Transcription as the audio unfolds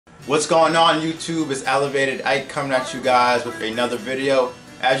What's going on YouTube? It's Elevated Ike coming at you guys with another video.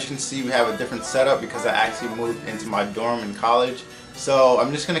 As you can see, we have a different setup because I actually moved into my dorm in college. So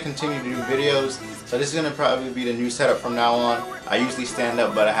I'm just going to continue to do videos. So this is going to probably be the new setup from now on. I usually stand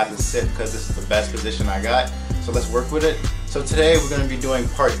up, but I have to sit because this is the best position I got. So let's work with it. So today we're going to be doing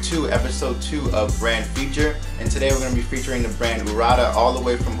part 2, episode 2 of brand feature. And today we're going to be featuring the brand URADA all the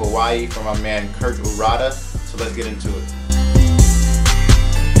way from Hawaii from my man Kurt URADA. So let's get into it.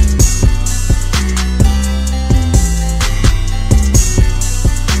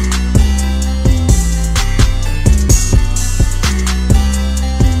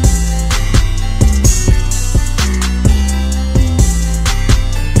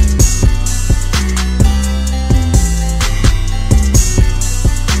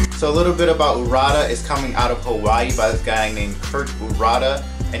 So a little bit about URADA. Is coming out of Hawaii by this guy named Kurt URADA,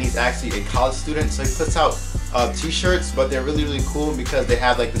 and he's actually a college student. So he puts out t-shirts, but they're really cool because they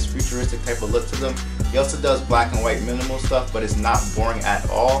have like this futuristic type of look to them. He also does black and white minimal stuff, but it's not boring at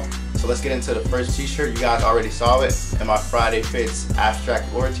all. So let's get into the first t-shirt. You guys already saw it in my Friday Fits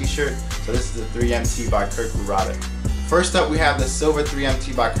Abstract Aura t-shirt. So this is the 3MT by Kurt URADA. First up, we have the silver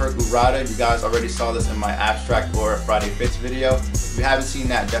 3MT by Kurt URADA. You guys already saw this in my Abstract Aura Friday Fits video. If you haven't seen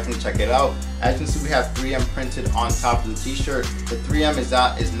that, definitely check it out. As you can see, we have 3M printed on top of the t-shirt. The 3M is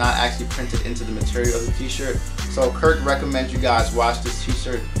not actually printed into the material of the t-shirt. So Kurt recommends you guys wash this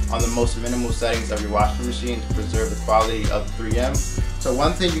t-shirt on the most minimal settings of your washing machine to preserve the quality of the 3M. So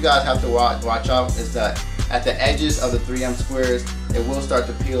one thing you guys have to watch out is that at the edges of the 3M squares, it will start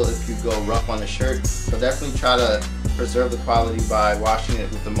to peel if you go rough on the shirt. So definitely try to preserve the quality by washing it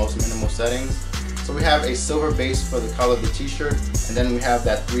with the most minimal settings. So we have a silver base for the color of the t-shirt, and then we have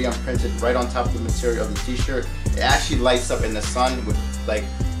that 3M printed right on top of the material of the t-shirt. It actually lights up in the sun with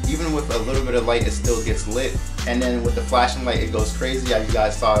even with a little bit of light, it still gets lit. And then with the flashing light, it goes crazy, as you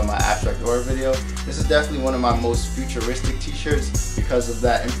guys saw in my Abstract Aura video. This is definitely one of my most futuristic t-shirts because of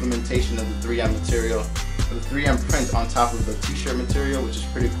that implementation of the 3M material, the 3M print on top of the t-shirt material, which is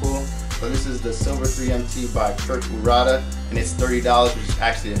pretty cool. So this is the silver 3MT by Kurt URADA, and it's $30, which is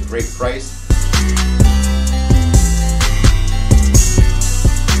actually a great price.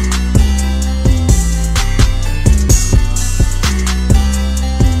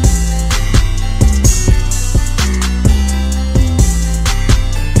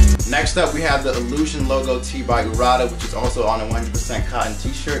 Next up, we have the Illusion logo tee by URADA, which is also on a 100% cotton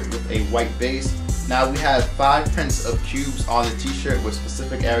t-shirt with a white base. Now we have 5 prints of cubes on the t-shirt with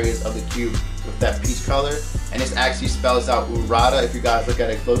specific areas of the cube with that peach color, and this actually spells out URADA. If you guys look at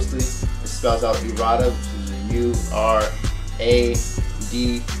it closely, it spells out URADA, which is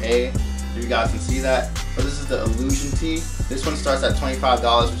U-R-A-D-A. You guys can see that. So this is the Illusion tee. This one starts at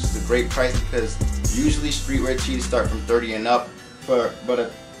 $25, which is a great price because usually streetwear tees start from $30 and up, but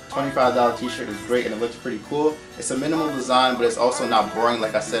a $25 t-shirt is great and it looks pretty cool. It's a minimal design, but it's also not boring,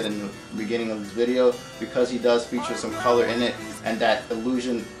 like I said in the beginning of this video, because he does feature some color in it, and that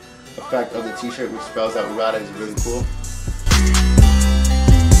illusion effect of the t-shirt, which spells out URADA, is really cool.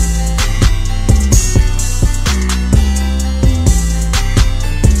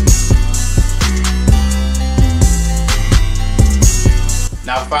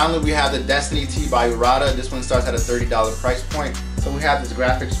 Now finally, we have the Destiny tee by URADA. This one starts at a $30 price point. So we have this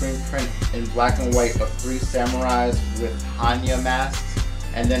graphic screen print in black and white of 3 samurais with Hanya masks,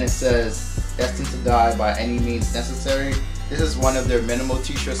 and then it says, "Destined to die by any means necessary." This is one of their minimal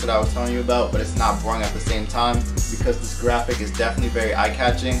t-shirts that I was telling you about, but it's not boring at the same time because this graphic is definitely very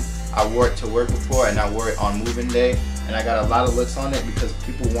eye-catching. I wore it to work before, and I wore it on moving day, and I got a lot of looks on it because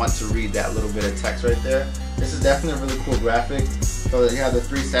people want to read that little bit of text right there. This is definitely a really cool graphic. So you have the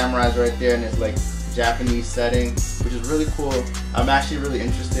 3 samurais right there, and it's like Japanese setting, which is really cool. I'm actually really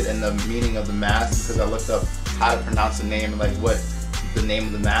interested in the meaning of the mask because I looked up how to pronounce the name and like what the name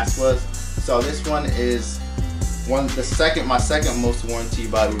of the mask was. So this one is my second most worn tee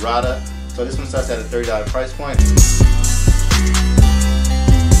by URADA. So this one starts at a $30 price point.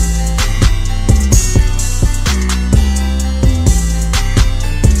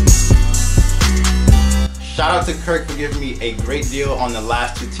 Shout out to Kurt for giving me a great deal on the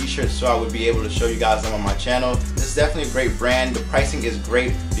last 2 t-shirts so I would be able to show you guys them on my channel. This is definitely a great brand. The pricing is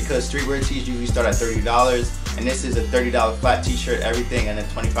great because streetwear tees usually start at $30, and this is a $30 flat t-shirt, everything, and a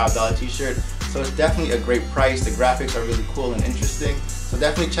 $25 t-shirt. So it's definitely a great price. The graphics are really cool and interesting. So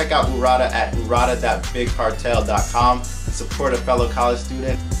definitely check out URADA at urada.bigcartel.com and support a fellow college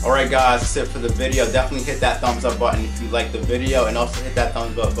student. Alright guys, that's it for the video. Definitely hit that thumbs up button if you like the video, and also hit that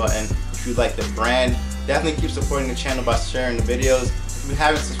thumbs up button if you like the brand. Definitely keep supporting the channel by sharing the videos. If you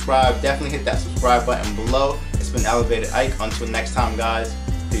haven't subscribed, definitely hit that subscribe button below. It's been Elevated Ike. Until next time, guys.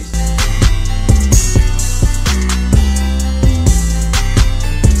 Peace.